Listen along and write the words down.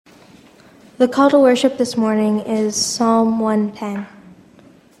The call to worship this morning is Psalm 110.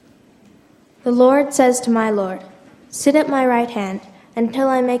 The Lord says to my Lord, "Sit at my right hand until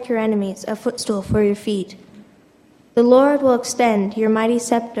I make your enemies a footstool for your feet." The Lord will extend your mighty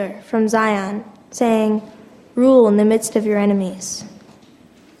scepter from Zion, saying, "Rule in the midst of your enemies."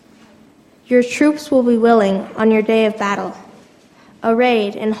 Your troops will be willing on your day of battle.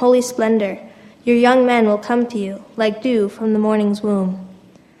 Arrayed in holy splendor, your young men will come to you like dew from the morning's womb.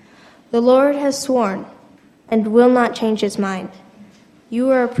 The Lord has sworn and will not change his mind. You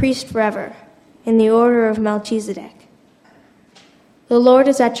are a priest forever, in the order of Melchizedek. The Lord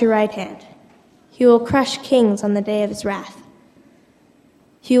is at your right hand. He will crush kings on the day of his wrath.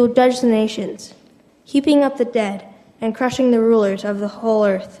 He will judge the nations, heaping up the dead and crushing the rulers of the whole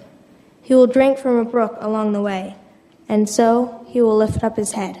earth. He will drink from a brook along the way, and so he will lift up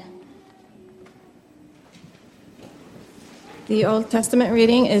his head. The Old Testament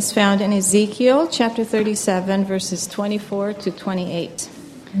reading is found in Ezekiel chapter 37, verses 24 to 28.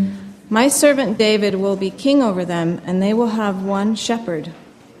 My servant David will be king over them, and they will have one shepherd.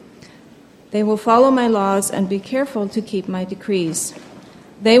 They will follow my laws and be careful to keep my decrees.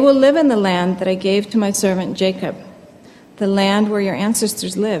 They will live in the land that I gave to my servant Jacob, the land where your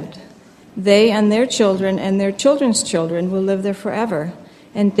ancestors lived. They and their children's children will live there forever,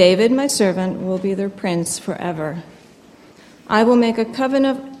 and David, my servant, will be their prince forever. I will make a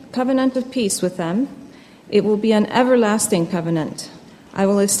covenant of peace with them. It will be an everlasting covenant. I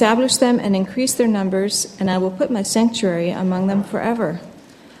will establish them and increase their numbers, and I will put my sanctuary among them forever.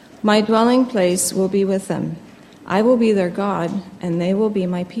 My dwelling place will be with them. I will be their God, and they will be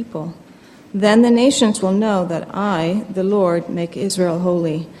my people. Then the nations will know that I, the Lord, make Israel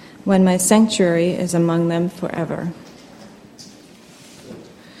holy, when my sanctuary is among them forever.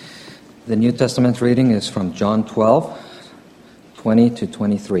 The New Testament reading is from John 12, 20 to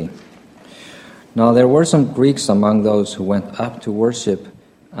 23. Now there were some Greeks among those who went up to worship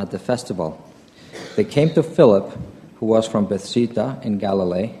at the festival. They came to Philip, who was from Bethsaida in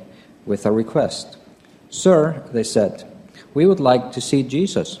Galilee, with a request. "Sir," they said, "we would like to see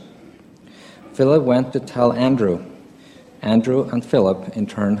Jesus." Philip went to tell Andrew. Andrew and Philip in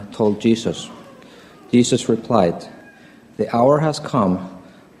turn told Jesus. Jesus replied, "The hour has come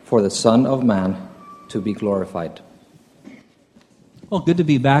for the Son of Man to be glorified." Well, good to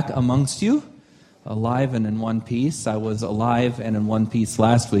be back amongst you, alive and in one piece. I was alive and in one piece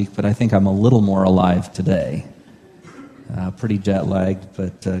last week, but I think I'm a little more alive today. Pretty jet-lagged,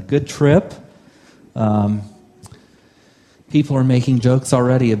 but good trip. People are making jokes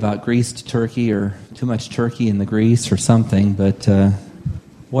already about greased turkey or too much turkey in the grease or something, but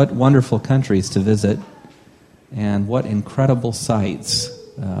what wonderful countries to visit, and what incredible sights,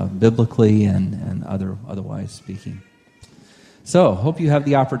 biblically and otherwise speaking. So, hope you have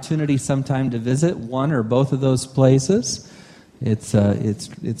the opportunity sometime to visit one or both of those places.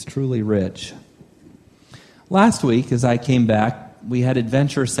 It's truly rich. Last week, as I came back, we had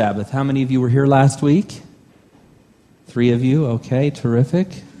Adventure Sabbath. How many of you were here last week? 3 of you? Okay,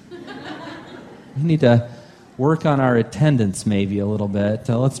 terrific. We need to work on our attendance maybe a little bit.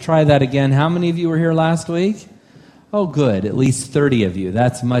 Let's try that again. How many of you were here last week? Oh, good. At least 30 of you.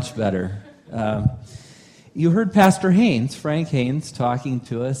 That's much better. You heard Pastor Haynes, Frank Haynes, talking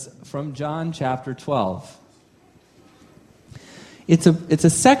to us from John chapter 12. It's a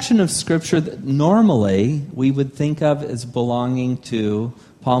section of Scripture that normally we would think of as belonging to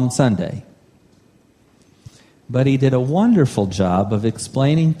Palm Sunday. But he did a wonderful job of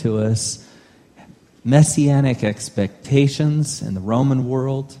explaining to us messianic expectations in the Roman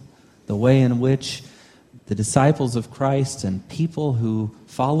world, the way in which the disciples of Christ and people who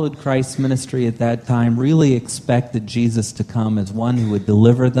followed Christ's ministry at that time really expected Jesus to come as one who would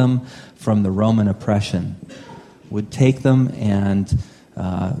deliver them from the Roman oppression, would take them and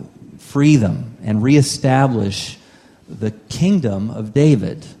free them and reestablish the kingdom of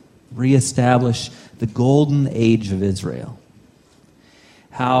David, reestablish the golden age of Israel.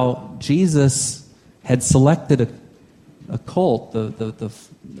 How Jesus had selected a colt, the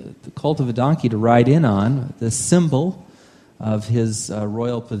colt of a donkey to ride in on, the symbol of his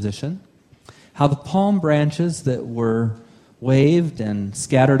royal position. How the palm branches that were waved and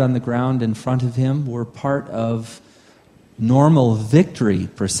scattered on the ground in front of him were part of normal victory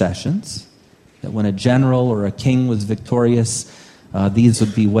processions, that when a general or a king was victorious, these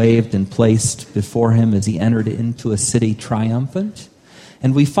would be waved and placed before him as he entered into a city triumphant.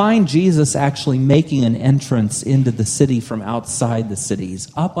 And we find Jesus actually making an entrance into the city from outside the cities,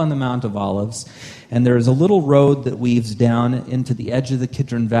 up on the Mount of Olives. And there is a little road that weaves down into the edge of the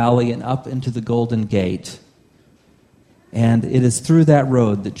Kidron Valley and up into the Golden Gate. And it is through that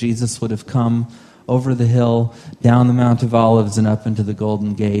road that Jesus would have come over the hill, down the Mount of Olives, and up into the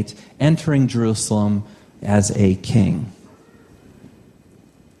Golden Gate, entering Jerusalem as a king.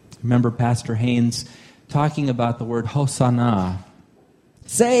 Remember Pastor Haynes talking about the word Hosanna.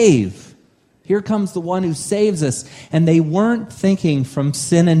 Save! Here comes the one who saves us. And they weren't thinking from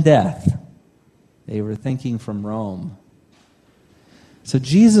sin and death. They were thinking from Rome. So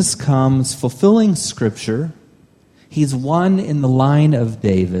Jesus comes fulfilling Scripture. He's one in the line of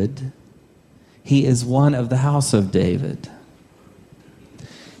David. He is one of the house of David.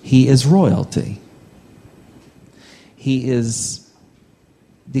 He is royalty. He is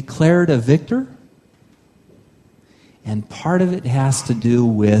declared a victor. And part of it has to do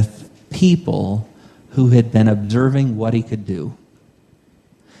with people who had been observing what he could do.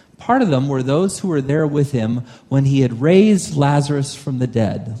 Part of them were those who were there with him when he had raised Lazarus from the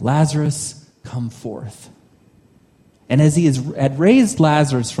dead. Lazarus, come forth. And as he had raised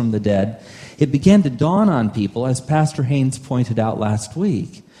Lazarus from the dead, it began to dawn on people, as Pastor Haynes pointed out last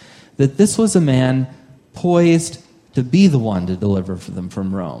week, that this was a man poised to be the one to deliver them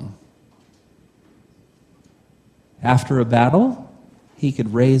from Rome. After a battle, he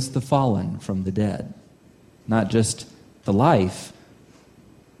could raise the fallen from the dead. Not just the life,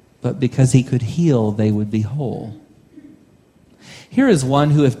 but because he could heal, they would be whole. Here is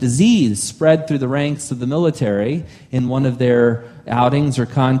one who, if disease spread through the ranks of the military in one of their outings or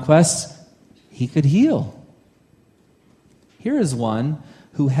conquests, he could heal. Here is one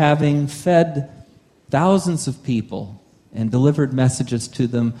who, having fed thousands of people and delivered messages to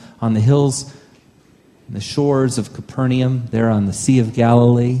them on the hills and the shores of Capernaum, there on the Sea of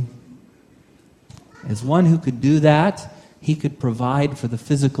Galilee, as one who could do that, he could provide for the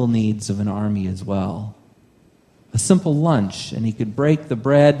physical needs of an army as well. A simple lunch, and he could break the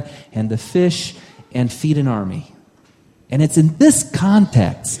bread and the fish and feed an army. And it's in this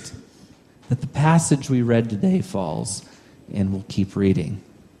context that the passage we read today falls, and we'll keep reading.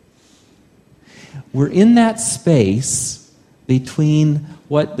 We're in that space between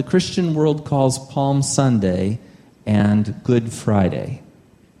what the Christian world calls Palm Sunday and Good Friday,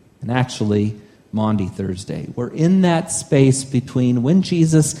 and actually Maundy Thursday. We're in that space between when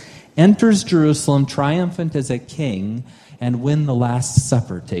Jesus enters Jerusalem triumphant as a king and when the Last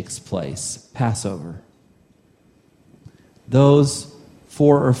Supper takes place, Passover. Those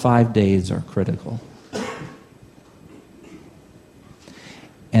 4 or 5 days are critical.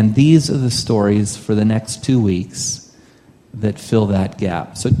 And these are the stories for the next 2 weeks that fill that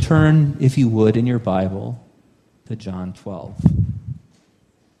gap. So turn, if you would, in your Bible to John 12.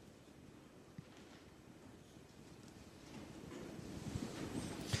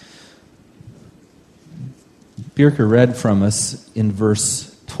 Birker read from us in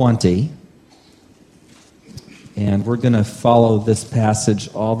verse 20, and we're going to follow this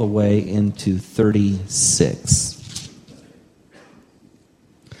passage all the way into 36.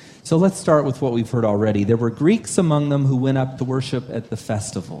 So let's start with what we've heard already. There were Greeks among them who went up to worship at the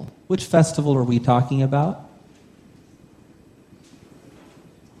festival. Which festival are we talking about?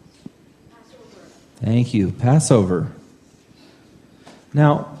 Passover. Thank you, Passover.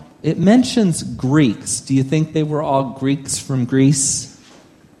 Now, it mentions Greeks. Do you think they were all Greeks from Greece?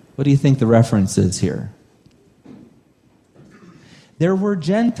 What do you think the reference is here? There were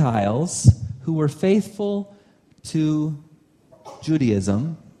Gentiles who were faithful to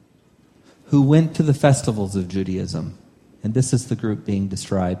Judaism who went to the festivals of Judaism. And this is the group being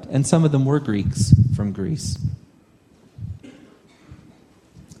described. And some of them were Greeks from Greece.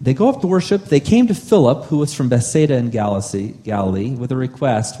 They go up to worship. They came to Philip, who was from Bethsaida in Galilee, with a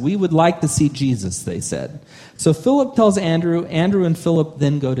request. We would like to see Jesus, they said. So Philip tells Andrew. Andrew and Philip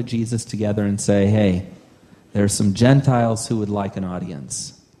then go to Jesus together and say, hey, there are some Gentiles who would like an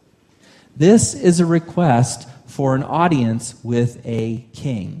audience. This is a request for an audience with a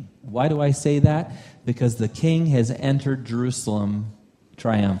king. Why do I say that? Because the king has entered Jerusalem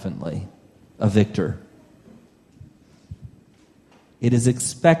triumphantly, a victor. It is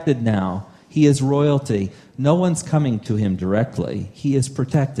expected now. He is royalty. No one's coming to him directly. He is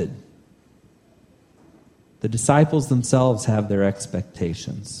protected. The disciples themselves have their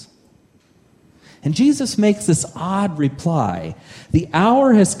expectations. And Jesus makes this odd reply. The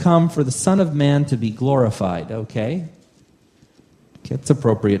hour has come for the Son of Man to be glorified. Okay? It's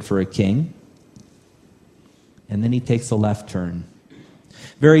appropriate for a king. And then he takes a left turn.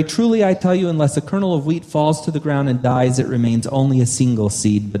 Very truly, I tell you, unless a kernel of wheat falls to the ground and dies, it remains only a single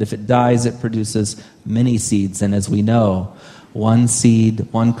seed. But if it dies, it produces many seeds. And as we know, one seed,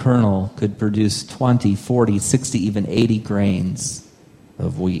 one kernel could produce 20, 40, 60, even 80 grains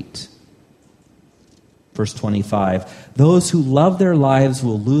of wheat. Verse 25, those who love their lives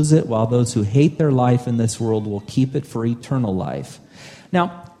will lose it, while those who hate their life in this world will keep it for eternal life.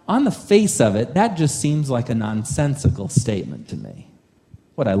 Now, on the face of it, that just seems like a nonsensical statement to me.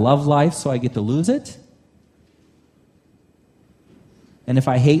 What, I love life so I get to lose it? And if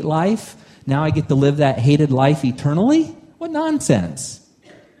I hate life, now I get to live that hated life eternally? What nonsense.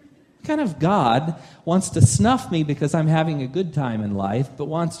 What kind of God wants to snuff me because I'm having a good time in life, but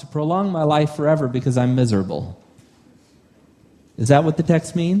wants to prolong my life forever because I'm miserable? Is that what the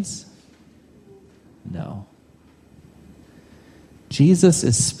text means? No. Jesus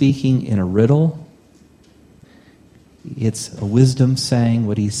is speaking in a riddle. It's a wisdom saying.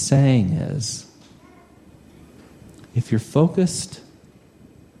 What he's saying is, if you're focused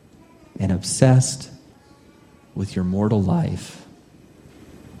and obsessed with your mortal life,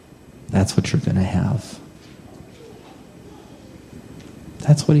 that's what you're going to have.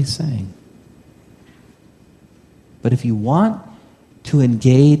 That's what he's saying. But if you want to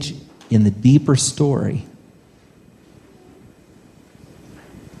engage in the deeper story,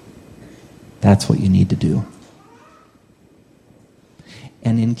 that's what you need to do.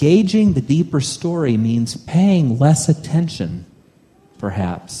 And engaging the deeper story means paying less attention,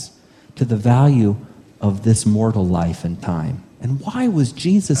 perhaps, to the value of this mortal life and time. And why was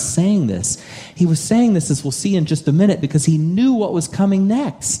Jesus saying this? He was saying this, as we'll see in just a minute, because he knew what was coming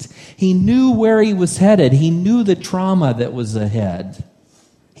next. He knew where he was headed. He knew the trauma that was ahead.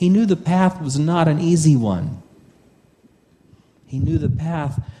 He knew the path was not an easy one. He knew the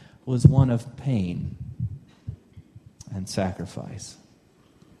path was one of pain and sacrifice.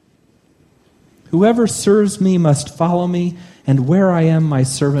 Whoever serves me must follow me, and where I am, my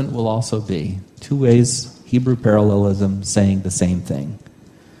servant will also be. Two ways, Hebrew parallelism, saying the same thing.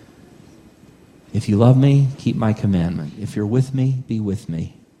 If you love me, keep my commandment. If you're with me, be with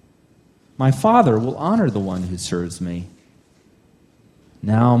me. My Father will honor the one who serves me.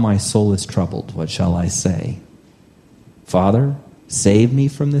 Now my soul is troubled. What shall I say? Father, save me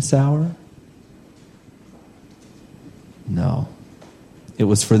from this hour? No. It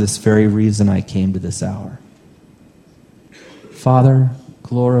was for this very reason I came to this hour. Father,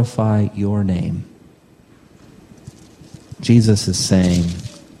 glorify your name. Jesus is saying,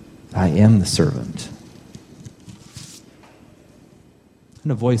 I am the servant.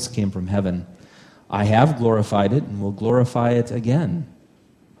 And a voice came from heaven. I have glorified it and will glorify it again.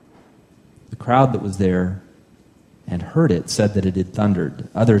 The crowd that was there and heard it said that it had thundered.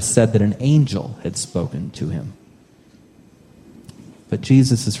 Others said that an angel had spoken to him. But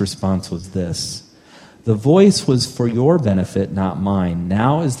Jesus' response was this: the voice was for your benefit, not mine.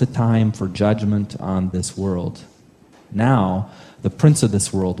 Now is the time for judgment on this world. Now the prince of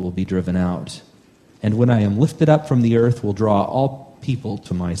this world will be driven out. And when I am lifted up from the earth, will draw all people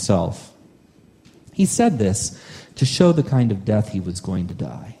to myself. He said this to show the kind of death he was going to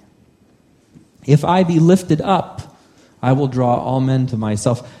die. If I be lifted up, I will draw all men to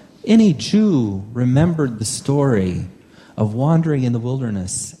myself. Any Jew remembered the story of wandering in the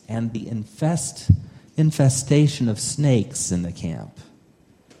wilderness and the infestation of snakes in the camp.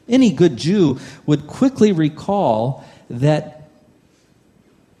 Any good Jew would quickly recall that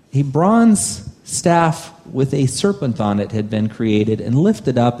a bronze staff with a serpent on it had been created and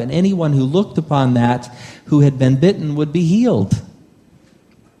lifted up, and anyone who looked upon that who had been bitten would be healed.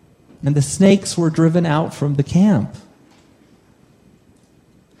 And the snakes were driven out from the camp.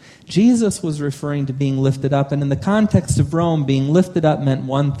 Jesus was referring to being lifted up, and in the context of Rome, being lifted up meant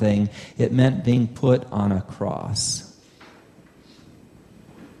one thing. It meant being put on a cross.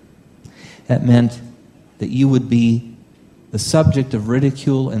 That meant that you would be the subject of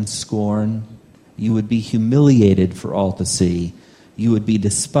ridicule and scorn. You would be humiliated for all to see. You would be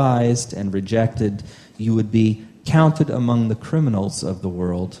despised and rejected. You would be counted among the criminals of the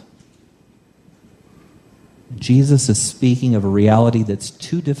world. Jesus is speaking of a reality that's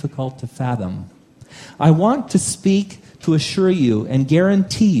too difficult to fathom. I want to speak to assure you and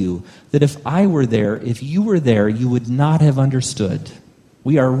guarantee you that if I were there, if you were there, you would not have understood.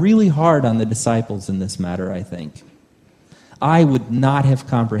 We are really hard on the disciples in this matter, I think. I would not have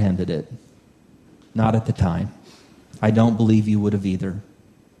comprehended it. Not at the time. I don't believe you would have either.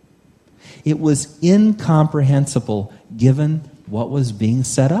 It was incomprehensible given what was being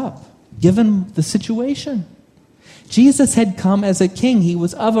set up, given the situation. Jesus had come as a king. He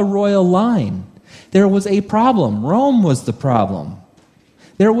was of a royal line. There was a problem. Rome was the problem.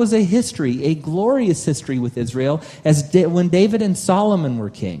 There was a history, a glorious history with Israel when David and Solomon were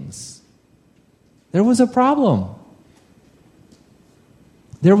kings. There was a problem.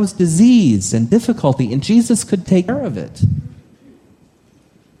 There was disease and difficulty, and Jesus could take care of it.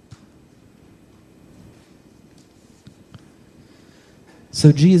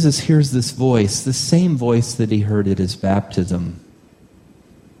 So Jesus hears this voice, the same voice that he heard at his baptism.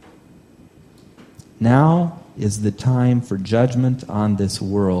 Now is the time for judgment on this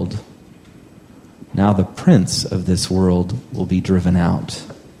world. Now the prince of this world will be driven out.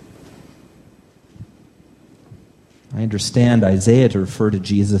 I understand Isaiah to refer to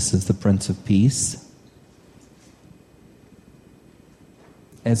Jesus as the Prince of Peace.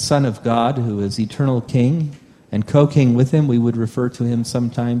 As Son of God, who is eternal King, and co-king with him, we would refer to him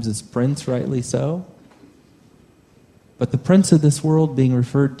sometimes as Prince, rightly so. But the Prince of this world being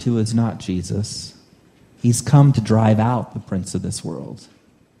referred to is not Jesus. He's come to drive out the prince of this world.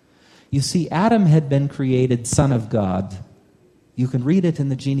 You see, Adam had been created Son of God. You can read it in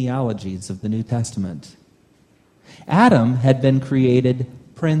the genealogies of the New Testament. Adam had been created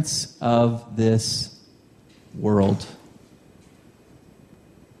Prince of this world.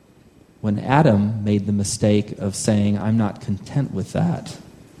 When Adam made the mistake of saying, I'm not content with that,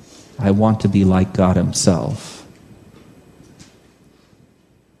 I want to be like God himself,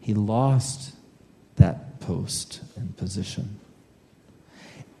 he lost that post and position.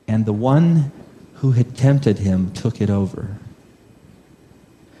 And the one who had tempted him took it over.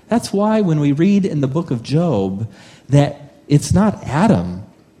 That's why when we read in the book of Job that it's not Adam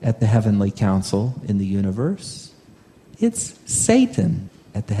at the heavenly council in the universe, it's Satan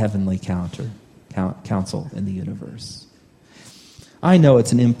at the heavenly council in the universe. I know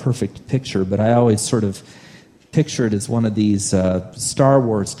it's an imperfect picture, but I always sort of picture it as one of these Star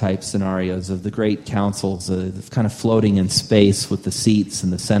Wars type scenarios of the great councils kind of floating in space with the seats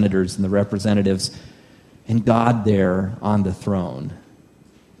and the senators and the representatives and God there on the throne.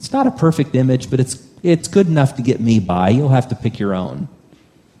 It's not a perfect image, but it's good enough to get me by. You'll have to pick your own.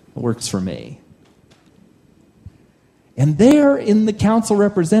 It works for me. And there in the council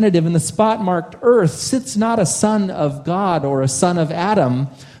representative in the spot marked earth sits not a son of God or a son of Adam,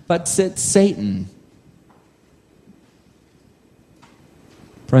 but sits Satan,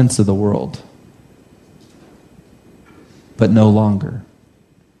 prince of the world, but no longer.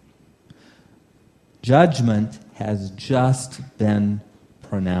 Judgment has just been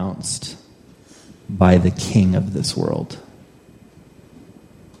pronounced by the king of this world.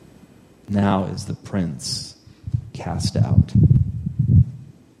 Now is the prince cast out.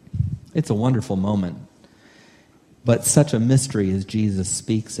 It's a wonderful moment, but such a mystery as Jesus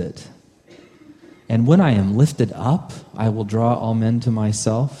speaks it. And when I am lifted up, I will draw all men to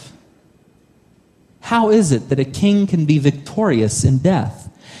myself. How is it that a king can be victorious in death?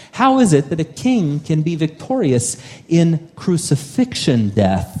 How is it that a king can be victorious in crucifixion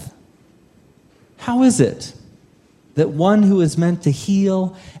death? How is it that one who is meant to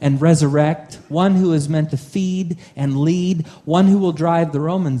heal and resurrect, one who is meant to feed and lead, one who will drive the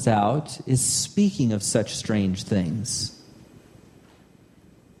Romans out, is speaking of such strange things?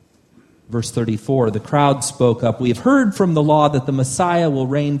 Verse 34, the crowd spoke up, "We have heard from the law that the Messiah will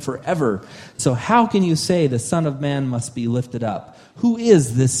reign forever. So how can you say the Son of Man must be lifted up? Who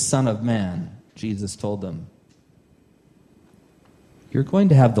is this Son of Man?" Jesus told them, "You're going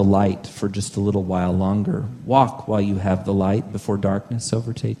to have the light for just a little while longer. Walk while you have the light before darkness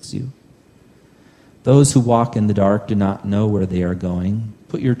overtakes you. Those who walk in the dark do not know where they are going.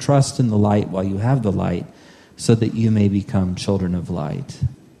 Put your trust in the light while you have the light, so that you may become children of light."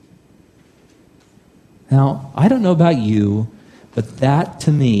 Now, I don't know about you, but that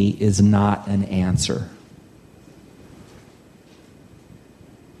to me is not an answer.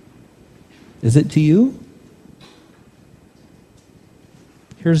 Is it to you?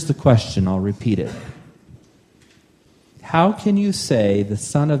 Here's the question, I'll repeat it. How can you say the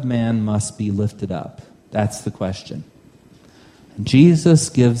Son of Man must be lifted up? That's the question. And Jesus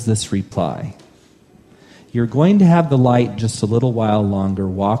gives this reply. You're going to have the light just a little while longer.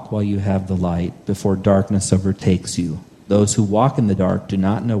 Walk while you have the light before darkness overtakes you. Those who walk in the dark do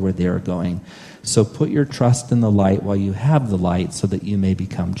not know where they are going. So put your trust in the light while you have the light, so that you may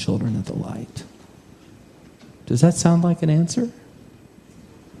become children of the light. Does that sound like an answer?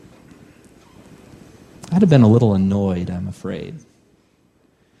 I'd have been a little annoyed, I'm afraid.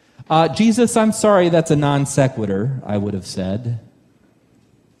 Jesus, I'm sorry, that's a non sequitur, I would have said.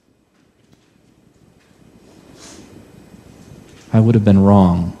 I would have been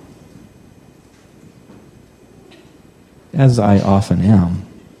wrong, as I often am.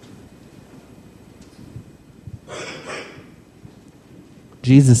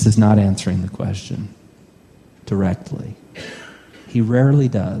 Jesus is not answering the question directly. He rarely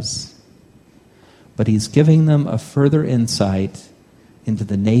does. But he's giving them a further insight into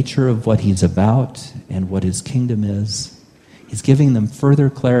the nature of what he's about and what his kingdom is. He's giving them further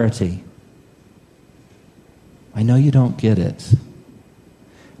clarity. I know you don't get it,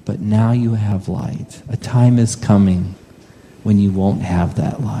 but now you have light. A time is coming when you won't have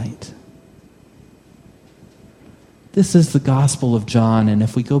that light. This is the Gospel of John, and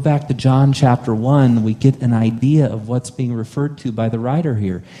if we go back to John chapter 1, we get an idea of what's being referred to by the writer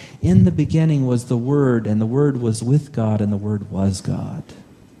here. In the beginning was the Word, and the Word was with God, and the Word was God.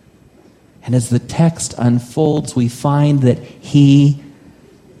 And as the text unfolds, we find that He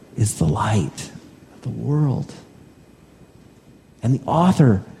is the light of the world. And the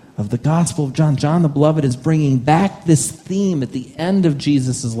author of the Gospel of John, John the Beloved, is bringing back this theme at the end of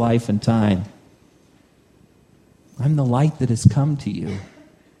Jesus' life and time. I'm the light that has come to you,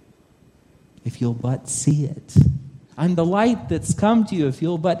 if you'll but see it. I'm the light that's come to you, if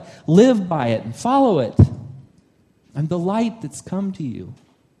you'll but live by it and follow it. I'm the light that's come to you,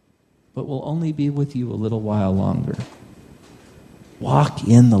 but will only be with you a little while longer. Walk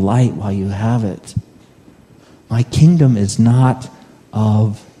in the light while you have it. My kingdom is not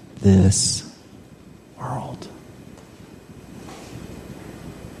of this world.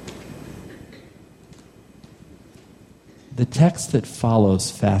 The text that follows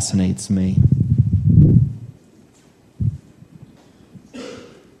fascinates me.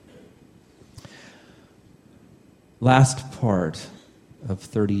 Last part of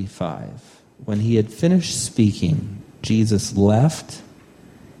 35. When he had finished speaking, Jesus left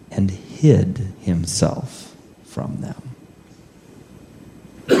and hid himself from them.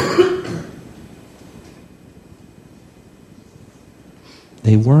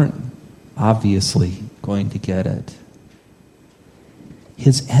 They weren't obviously going to get it.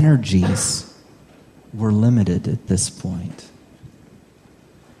 His energies were limited at this point.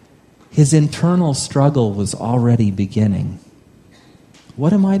 His internal struggle was already beginning.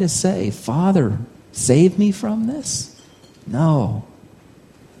 What am I to say? Father, save me from this? No.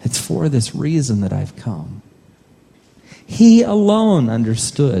 It's for this reason that I've come. He alone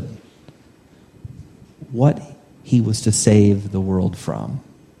understood what he was to save the world from,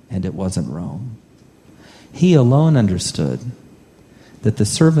 and it wasn't Rome. He alone understood that the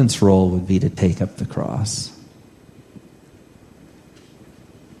servant's role would be to take up the cross.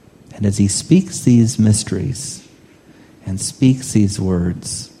 And as he speaks these mysteries and speaks these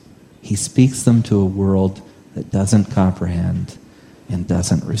words, he speaks them to a world that doesn't comprehend and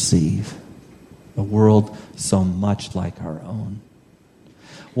doesn't receive. A world so much like our own.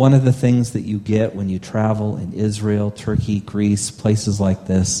 One of the things that you get when you travel in Israel, Turkey, Greece, places like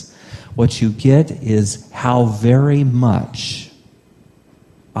this, what you get is how very much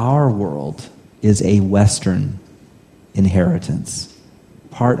our world is a Western inheritance,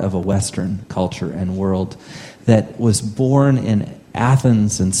 part of a Western culture and world that was born in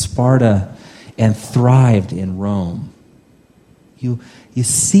Athens and Sparta and thrived in Rome. You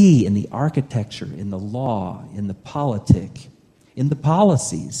see in the architecture, in the law, in the politic, in the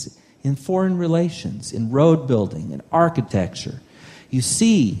policies, in foreign relations, in road building, in architecture, you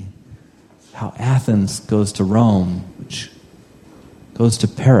see how Athens goes to Rome, which goes to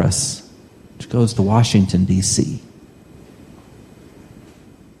Paris, which goes to Washington, D.C.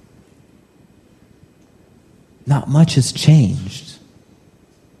 Not much has changed.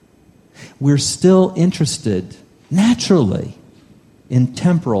 We're still interested, naturally, in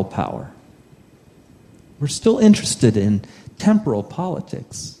temporal power. We're still interested in temporal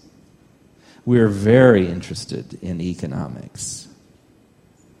politics. We're very interested in economics.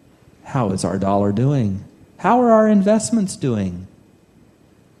 How is our dollar doing? How are our investments doing?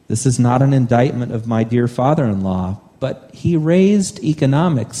 This is not an indictment of my dear father-in-law, but he raised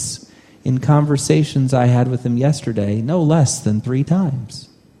economics in conversations I had with him yesterday no less than 3 times.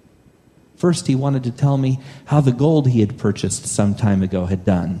 First, he wanted to tell me how the gold he had purchased some time ago had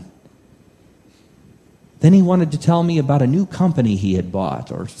done. Then he wanted to tell me about a new company he had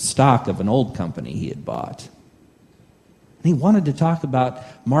bought, or stock of an old company he had bought. And he wanted to talk about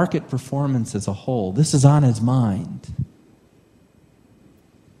market performance as a whole. This is on his mind.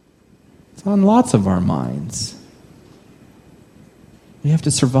 It's on lots of our minds. We have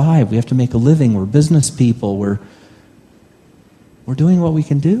to survive. We have to make a living. We're business people. We're doing what we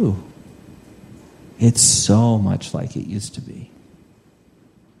can do. It's so much like it used to be.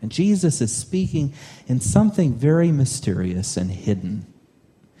 And Jesus is speaking in something very mysterious and hidden.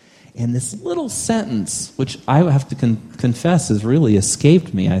 And this little sentence, which I have to confess has really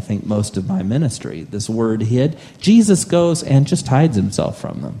escaped me, I think, most of my ministry, this word hid, Jesus goes and just hides himself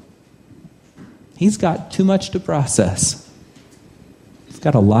from them. He's got too much to process. He's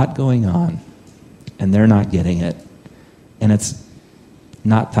got a lot going on, and they're not getting it. And it's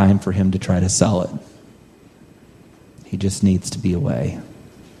not time for him to try to sell it. He just needs to be away.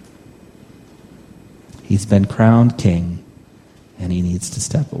 He's been crowned king, And he needs to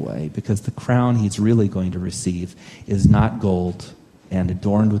step away because the crown he's really going to receive is not gold and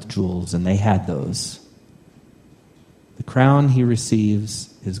adorned with jewels, and they had those. The crown he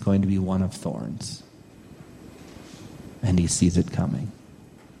receives is going to be one of thorns. And he sees it coming.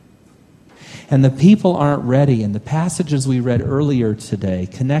 And the people aren't ready, and the passages we read earlier today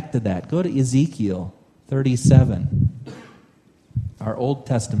connect to that. Go to Ezekiel 37, our Old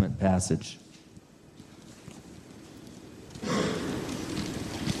Testament passage.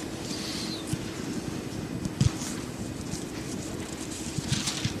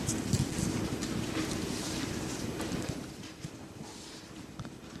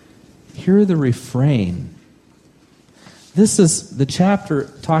 Hear the refrain. This is the chapter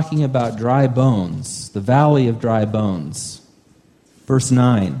talking about dry bones, the valley of dry bones. Verse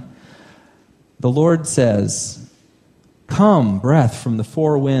 9. The Lord says, "Come, breath from the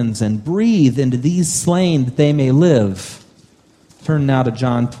four winds, and breathe into these slain that they may live." Turn now to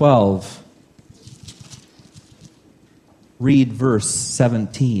John 12. Read verse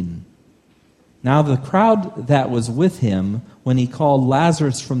 17. Now the crowd that was with him when he called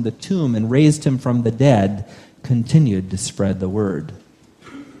Lazarus from the tomb and raised him from the dead continued to spread the word.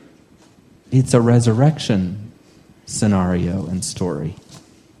 It's a resurrection scenario and story.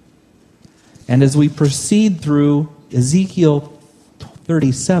 And as we proceed through Ezekiel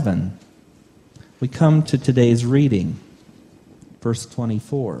 37, we come to today's reading, verse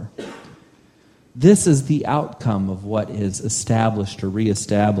 24. This is the outcome of what is established or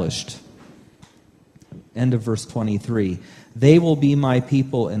reestablished. End of verse 23. They will be my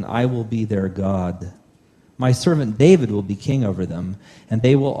people, and I will be their God. My servant David will be king over them, and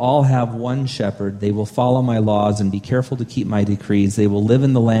they will all have one shepherd. They will follow my laws and be careful to keep my decrees. They will live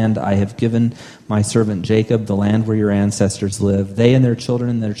in the land I have given my servant Jacob, the land where your ancestors lived. They and their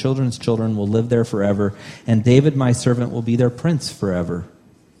children's children will live there forever, and David my servant will be their prince forever.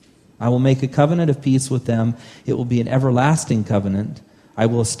 I will make a covenant of peace with them. It will be an everlasting covenant. I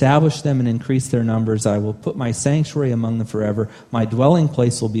will establish them and increase their numbers. I will put my sanctuary among them forever. My dwelling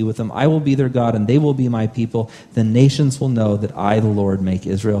place will be with them. I will be their God, and they will be my people. The nations will know that I, the Lord, make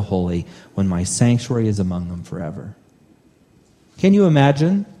Israel holy when my sanctuary is among them forever. Can you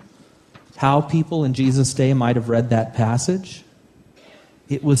imagine how people in Jesus' day might have read that passage?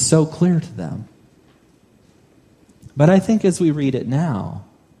 It was so clear to them. But I think as we read it now,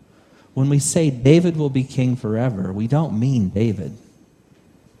 when we say David will be king forever, we don't mean David.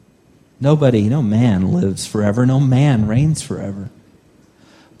 No man lives forever. No man reigns forever.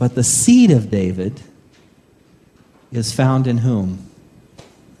 But the seed of David is found in whom?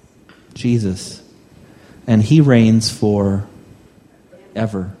 Jesus. And he reigns forever.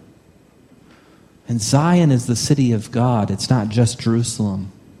 And Zion is the city of God. It's not just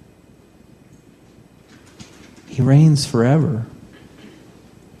Jerusalem. He reigns forever.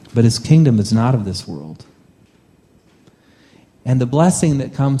 But his kingdom is not of this world. And the blessing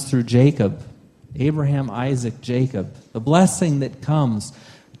that comes through Jacob, Abraham, Isaac, Jacob, the blessing that comes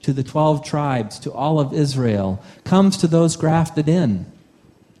to the 12 tribes, to all of Israel, comes to those grafted in.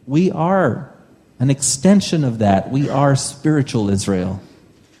 We are an extension of that. We are spiritual Israel.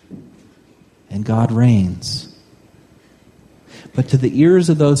 And God reigns. But to the ears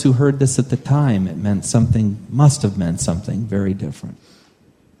of those who heard this at the time, must have meant something very different.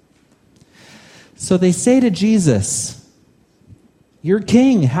 So they say to Jesus, "You're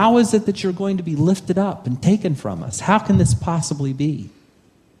king. How is it that you're going to be lifted up and taken from us? How can this possibly be?"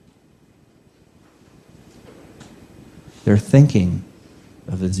 They're thinking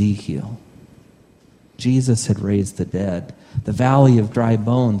of Ezekiel. Jesus had raised the dead. The valley of dry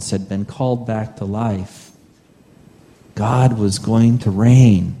bones had been called back to life. God was going to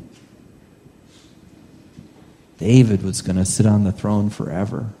reign. David was going to sit on the throne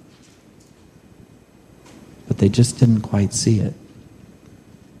forever. But they just didn't quite see it.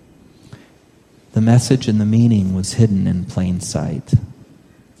 The message and the meaning was hidden in plain sight.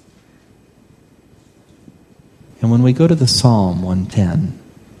 And when we go to the Psalm 110,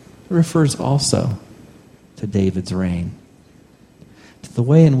 it refers also to David's reign, to the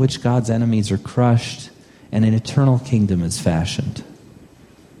way in which God's enemies are crushed and an eternal kingdom is fashioned.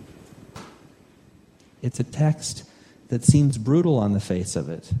 It's a text that seems brutal on the face of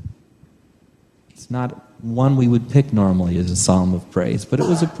it. It's not one we would pick normally as a psalm of praise, but it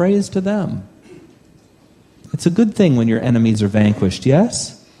was a praise to them. It's a good thing when your enemies are vanquished,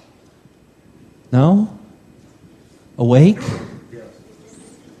 yes? No? Awake?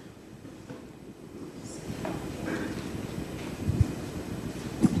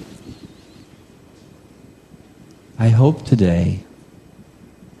 I hope today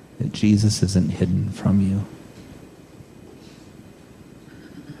that Jesus isn't hidden from you.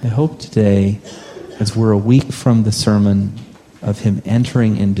 I hope today, as we're a week from the sermon of him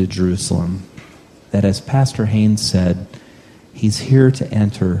entering into Jerusalem, that as Pastor Haynes said, he's here to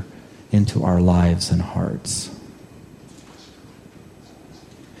enter into our lives and hearts.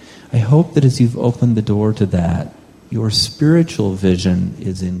 I hope that as you've opened the door to that, your spiritual vision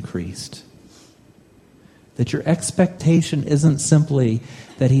is increased. That your expectation isn't simply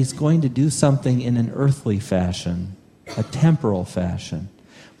that he's going to do something in an earthly fashion, a temporal fashion,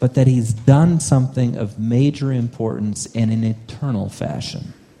 but that he's done something of major importance in an eternal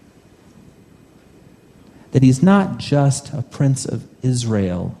fashion. That he's not just a prince of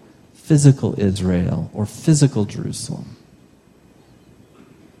Israel, or physical Jerusalem.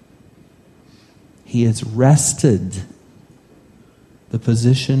 He has wrested the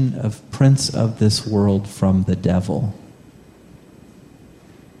position of prince of this world from the devil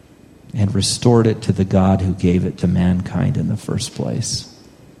and restored it to the God who gave it to mankind in the first place.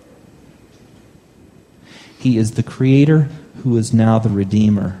 He is the creator who is now the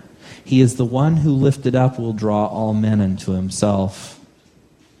redeemer. He is the one who lifted up will draw all men unto himself.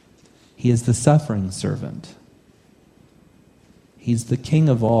 He is the suffering servant. He's the king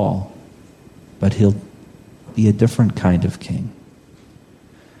of all, but he'll be a different kind of king.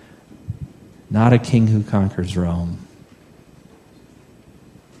 Not a king who conquers Rome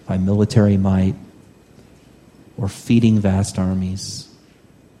by military might or feeding vast armies,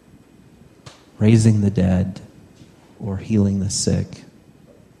 raising the dead, or healing the sick.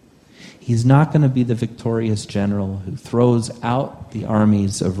 He's not going to be the victorious general who throws out the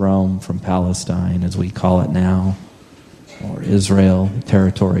armies of Rome from Palestine, as we call it now, or Israel, the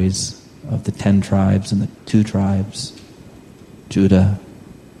territories of the 10 tribes and the 2 tribes, Judah.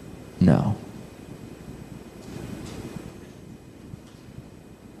 No.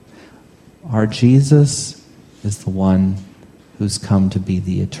 Our Jesus is the one who's come to be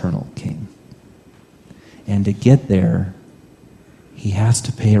the eternal king. And to get there, he has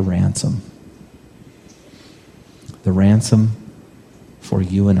to pay a ransom. The ransom for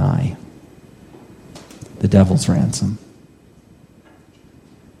you and I. The devil's ransom.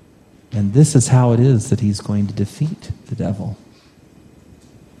 And this is how it is that he's going to defeat the devil.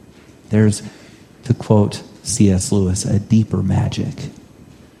 There's, to quote C.S. Lewis, a deeper magic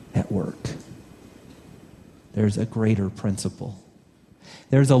at work. There's a greater principle.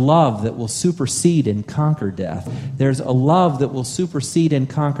 There's a love that will supersede and conquer death. There's a love that will supersede and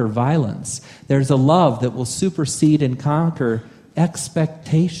conquer violence. There's a love that will supersede and conquer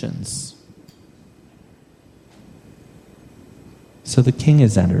expectations. So the king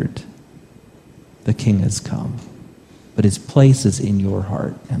has entered. The king has come. But his place is in your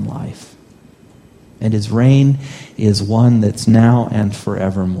heart and life. And his reign is one that's now and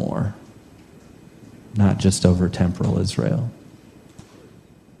forevermore. Not just over temporal Israel.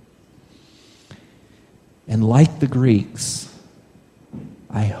 And like the Greeks,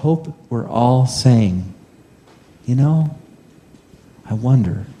 I hope we're all saying, I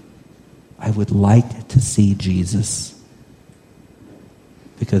wonder, I would like to see Jesus.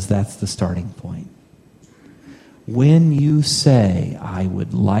 Because that's the starting point. When you say, I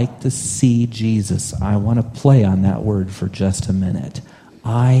would like to see Jesus, I want to play on that word for just a minute.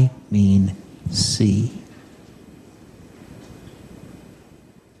 I mean see.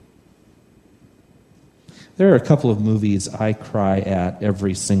 There are a couple of movies I cry at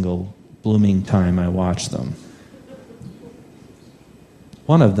every single blooming time I watch them.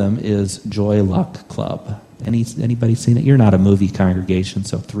 One of them is Joy Luck Club. Anybody seen it? You're not a movie congregation,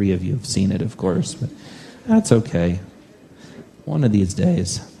 so 3 of you have seen it, of course, but that's okay. One of these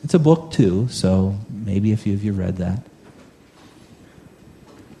days. It's a book, too, so maybe a few of you read that.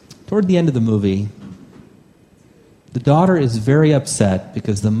 Toward the end of the movie, the daughter is very upset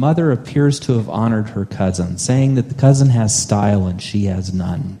because the mother appears to have honored her cousin, saying that the cousin has style and she has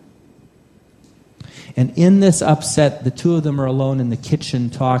none. And in this upset, the 2 of them are alone in the kitchen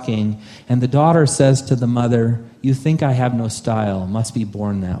talking, and the daughter says to the mother, "You think I have no style, must be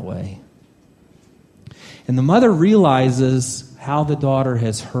born that way." And the mother realizes how the daughter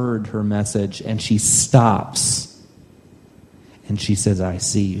has heard her message, and she stops. And she says, "I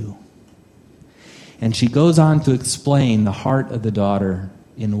see you." And she goes on to explain the heart of the daughter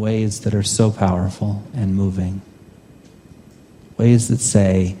in ways that are so powerful and moving. Ways that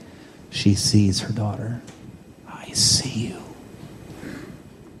say, she sees her daughter. I see you.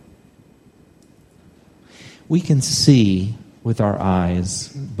 We can see with our eyes,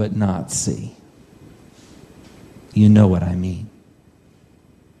 but not see. You know what I mean.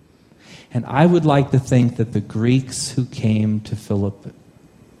 And I would like to think that the Greeks who came to Philip,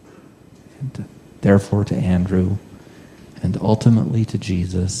 and therefore to Andrew, and ultimately to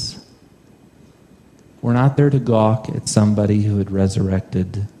Jesus. We're not there to gawk at somebody who had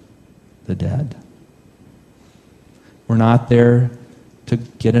resurrected the dead. We're not there to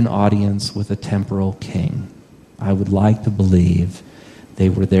get an audience with a temporal king. I would like to believe they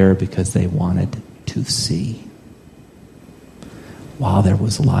were there because they wanted to see. While there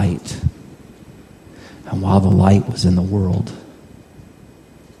was light, and while the light was in the world.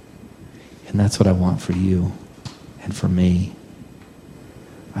 And that's what I want for you and for me.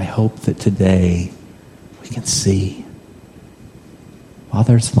 I hope that today we can see while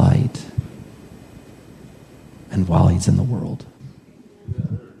there's light and while he's in the world.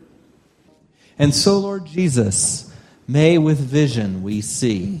 And so, Lord Jesus, may with vision we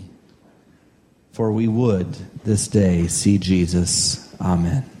see, for we would this day see Jesus.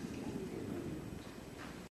 Amen.